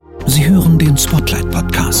hören den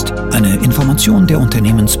Spotlight-Podcast, eine Information der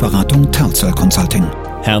Unternehmensberatung Telcel Consulting.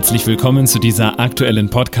 Herzlich willkommen zu dieser aktuellen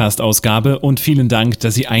Podcast-Ausgabe und vielen Dank,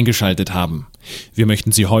 dass Sie eingeschaltet haben. Wir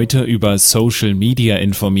möchten Sie heute über Social Media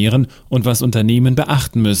informieren und was Unternehmen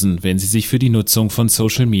beachten müssen, wenn sie sich für die Nutzung von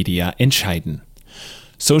Social Media entscheiden.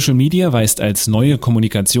 Social Media weist als neue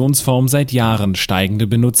Kommunikationsform seit Jahren steigende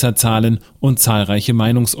Benutzerzahlen und zahlreiche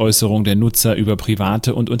Meinungsäußerungen der Nutzer über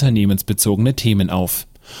private und unternehmensbezogene Themen auf.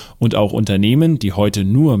 Und auch Unternehmen, die heute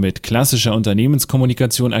nur mit klassischer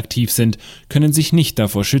Unternehmenskommunikation aktiv sind, können sich nicht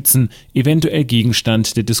davor schützen, eventuell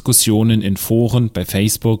Gegenstand der Diskussionen in Foren bei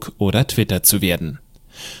Facebook oder Twitter zu werden.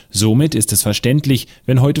 Somit ist es verständlich,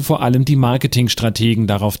 wenn heute vor allem die Marketingstrategen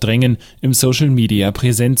darauf drängen, im Social Media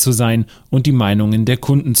präsent zu sein und die Meinungen der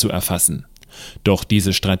Kunden zu erfassen. Doch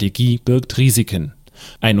diese Strategie birgt Risiken.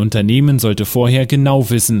 Ein Unternehmen sollte vorher genau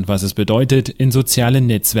wissen, was es bedeutet, in sozialen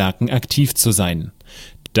Netzwerken aktiv zu sein.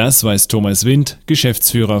 Das weiß Thomas Wind,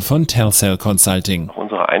 Geschäftsführer von Telcel Consulting. Nach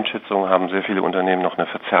unserer Einschätzung haben sehr viele Unternehmen noch eine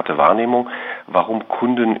verzerrte Wahrnehmung, warum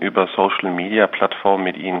Kunden über Social-Media-Plattformen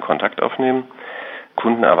mit ihnen Kontakt aufnehmen.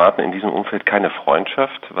 Kunden erwarten in diesem Umfeld keine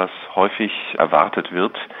Freundschaft, was häufig erwartet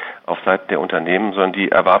wird auf Seiten der Unternehmen, sondern die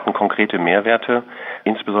erwarten konkrete Mehrwerte,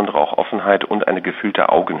 insbesondere auch Offenheit und eine gefühlte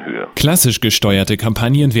Augenhöhe. Klassisch gesteuerte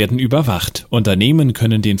Kampagnen werden überwacht. Unternehmen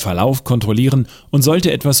können den Verlauf kontrollieren und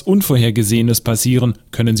sollte etwas Unvorhergesehenes passieren,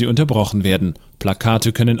 können sie unterbrochen werden.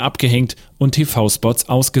 Plakate können abgehängt und TV-Spots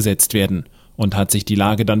ausgesetzt werden. Und hat sich die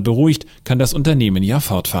Lage dann beruhigt, kann das Unternehmen ja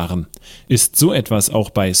fortfahren. Ist so etwas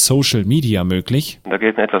auch bei Social Media möglich? Da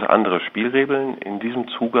gelten etwas andere Spielregeln. In diesem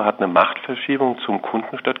Zuge hat eine Machtverschiebung zum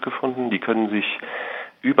Kunden stattgefunden. Die können sich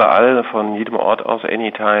überall, von jedem Ort aus,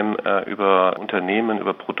 anytime, über Unternehmen,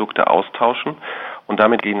 über Produkte austauschen. Und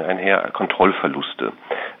damit gehen einher Kontrollverluste.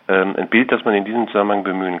 Ein Bild, das man in diesem Zusammenhang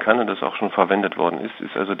bemühen kann und das auch schon verwendet worden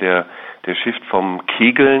ist also der Shift vom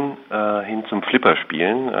Kegeln hin zum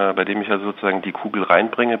Flipperspielen, bei dem ich also sozusagen die Kugel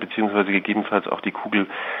reinbringe, beziehungsweise gegebenenfalls auch die Kugel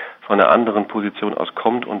von einer anderen Position aus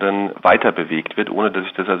kommt und dann weiter bewegt wird, ohne dass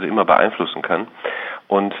ich das also immer beeinflussen kann.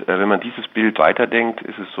 Und wenn man dieses Bild weiterdenkt,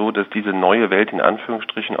 ist es so, dass diese neue Welt in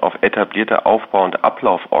Anführungsstrichen auf etablierte Aufbau- und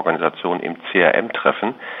Ablauforganisationen im CRM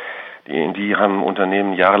treffen. In die haben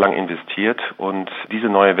Unternehmen jahrelang investiert und diese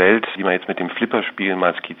neue Welt, die man jetzt mit dem Flipperspielen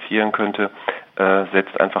mal skizzieren könnte,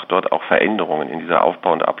 setzt einfach dort auch Veränderungen in dieser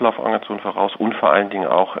Aufbau- und Ablauforganisation voraus und vor allen Dingen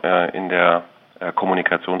auch in der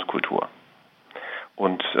Kommunikationskultur.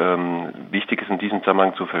 Und wichtig ist in diesem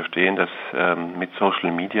Zusammenhang zu verstehen, dass mit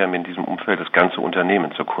Social Media in diesem Umfeld das ganze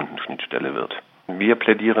Unternehmen zur Kundenschnittstelle wird. Wir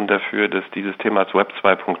plädieren dafür, dass dieses Thema als Web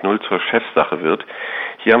 2.0 zur Chefsache wird.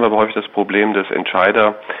 Hier haben wir aber häufig das Problem, dass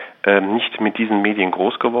Entscheider nicht mit diesen Medien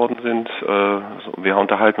groß geworden sind. Wir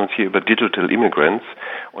unterhalten uns hier über Digital Immigrants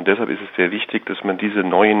und deshalb ist es sehr wichtig, dass man diese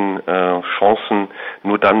neuen Chancen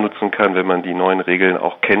nur dann nutzen kann, wenn man die neuen Regeln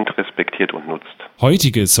auch kennt, respektiert und nutzt.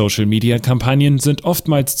 Heutige Social-Media-Kampagnen sind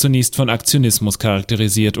oftmals zunächst von Aktionismus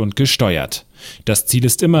charakterisiert und gesteuert. Das Ziel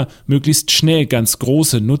ist immer, möglichst schnell ganz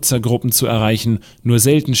große Nutzergruppen zu erreichen, nur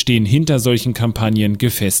selten stehen hinter solchen Kampagnen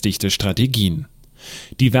gefestigte Strategien.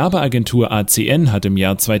 Die Werbeagentur ACN hat im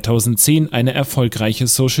Jahr 2010 eine erfolgreiche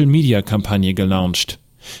Social-Media-Kampagne gelauncht.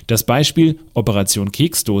 Das Beispiel Operation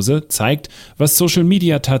Keksdose zeigt, was Social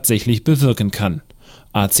Media tatsächlich bewirken kann.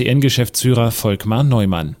 ACN-Geschäftsführer Volkmar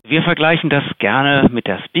Neumann. Wir vergleichen das gerne mit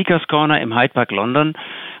der Speakers Corner im Hyde Park London.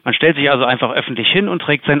 Man stellt sich also einfach öffentlich hin und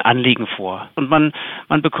trägt sein Anliegen vor. Und man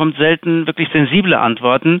bekommt selten wirklich sensible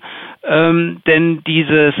Antworten, denn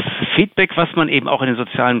dieses Feedback, was man eben auch in den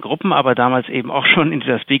sozialen Gruppen, aber damals eben auch schon in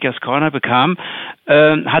dieser Speakers Corner bekam,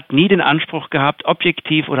 hat nie den Anspruch gehabt,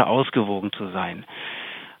 objektiv oder ausgewogen zu sein.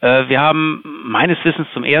 Wir haben meines Wissens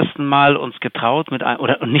zum ersten Mal uns getraut,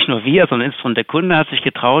 und nicht nur wir, sondern insbesondere der Kunde hat sich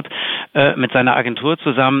getraut, mit seiner Agentur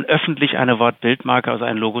zusammen öffentlich eine Wortbildmarke, also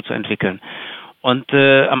ein Logo zu entwickeln. Und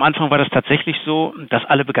am Anfang war das tatsächlich so, dass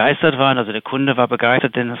alle begeistert waren. Also der Kunde war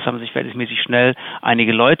begeistert, denn es haben sich verhältnismäßig schnell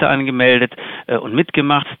einige Leute angemeldet und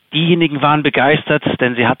mitgemacht. Diejenigen waren begeistert,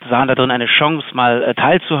 denn sie sahen da drin eine Chance, mal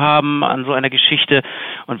teilzuhaben an so einer Geschichte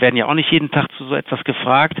und werden ja auch nicht jeden Tag zu so etwas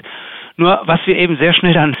gefragt. Nur, was wir eben sehr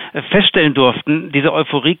schnell dann feststellen durften, diese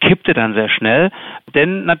Euphorie kippte dann sehr schnell,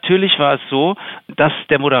 denn natürlich war es so, dass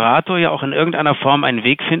der Moderator ja auch in irgendeiner Form einen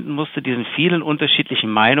Weg finden musste, diesen vielen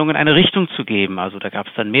unterschiedlichen Meinungen eine Richtung zu geben. Also da gab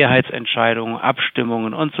es dann Mehrheitsentscheidungen,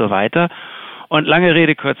 Abstimmungen und so weiter. Und lange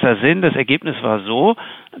Rede, kurzer Sinn, das Ergebnis war so,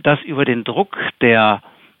 dass über den Druck der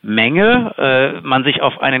Menge man sich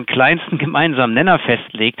auf einen kleinsten gemeinsamen Nenner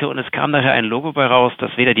festlegte und es kam daher ein Logo bei raus,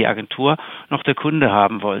 das weder die Agentur noch der Kunde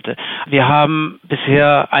haben wollte. Wir haben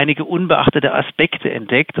bisher einige unbeachtete Aspekte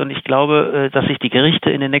entdeckt und ich glaube, dass sich die Gerichte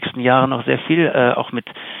in den nächsten Jahren noch sehr viel auch mit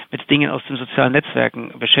Dingen aus den sozialen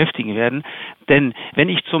Netzwerken beschäftigen werden. Denn wenn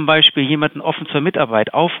ich zum Beispiel jemanden offen zur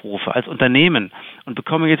Mitarbeit aufrufe als Unternehmen und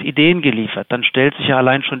bekomme jetzt Ideen geliefert, dann stellt sich ja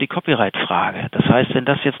allein schon die Copyright-Frage. Das heißt, wenn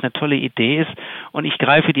das jetzt eine tolle Idee ist und ich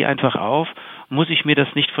greife die einfach auf, muss ich mir das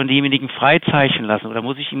nicht von demjenigen freizeichnen lassen oder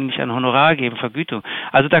muss ich ihm nicht ein Honorar geben, Vergütung.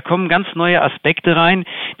 Also da kommen ganz neue Aspekte rein,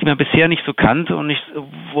 die man bisher nicht so kannte und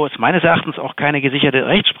wo es meines Erachtens auch keine gesicherte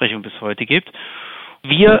Rechtsprechung bis heute gibt.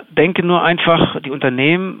 Wir denken nur einfach, die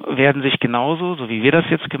Unternehmen werden sich genauso, so wie wir das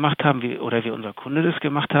jetzt gemacht haben, wie unser Kunde das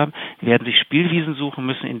gemacht haben, werden sich Spielwiesen suchen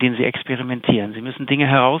müssen, in denen sie experimentieren. Sie müssen Dinge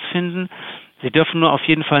herausfinden. Sie dürfen nur auf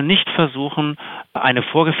jeden Fall nicht versuchen, eine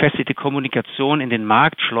vorgefestigte Kommunikation in den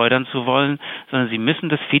Markt schleudern zu wollen, sondern sie müssen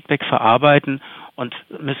das Feedback verarbeiten und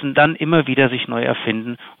müssen dann immer wieder sich neu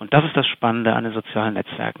erfinden. Und das ist das Spannende an den sozialen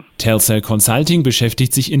Netzwerken. Telcel Consulting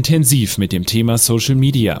beschäftigt sich intensiv mit dem Thema Social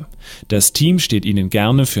Media. Das Team steht Ihnen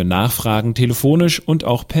gerne für Nachfragen telefonisch und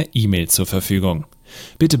auch per E-Mail zur Verfügung.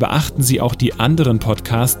 Bitte beachten Sie auch die anderen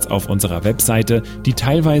Podcasts auf unserer Webseite, die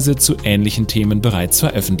teilweise zu ähnlichen Themen bereits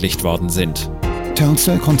veröffentlicht worden sind.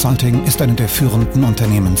 Telcel Consulting ist eine der führenden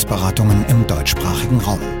Unternehmensberatungen im deutschsprachigen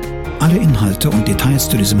Raum. Alle Inhalte und Details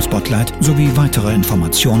zu diesem Spotlight sowie weitere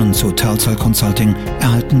Informationen zu Telcel Consulting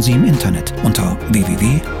erhalten Sie im Internet unter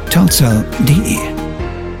www.telcel.de.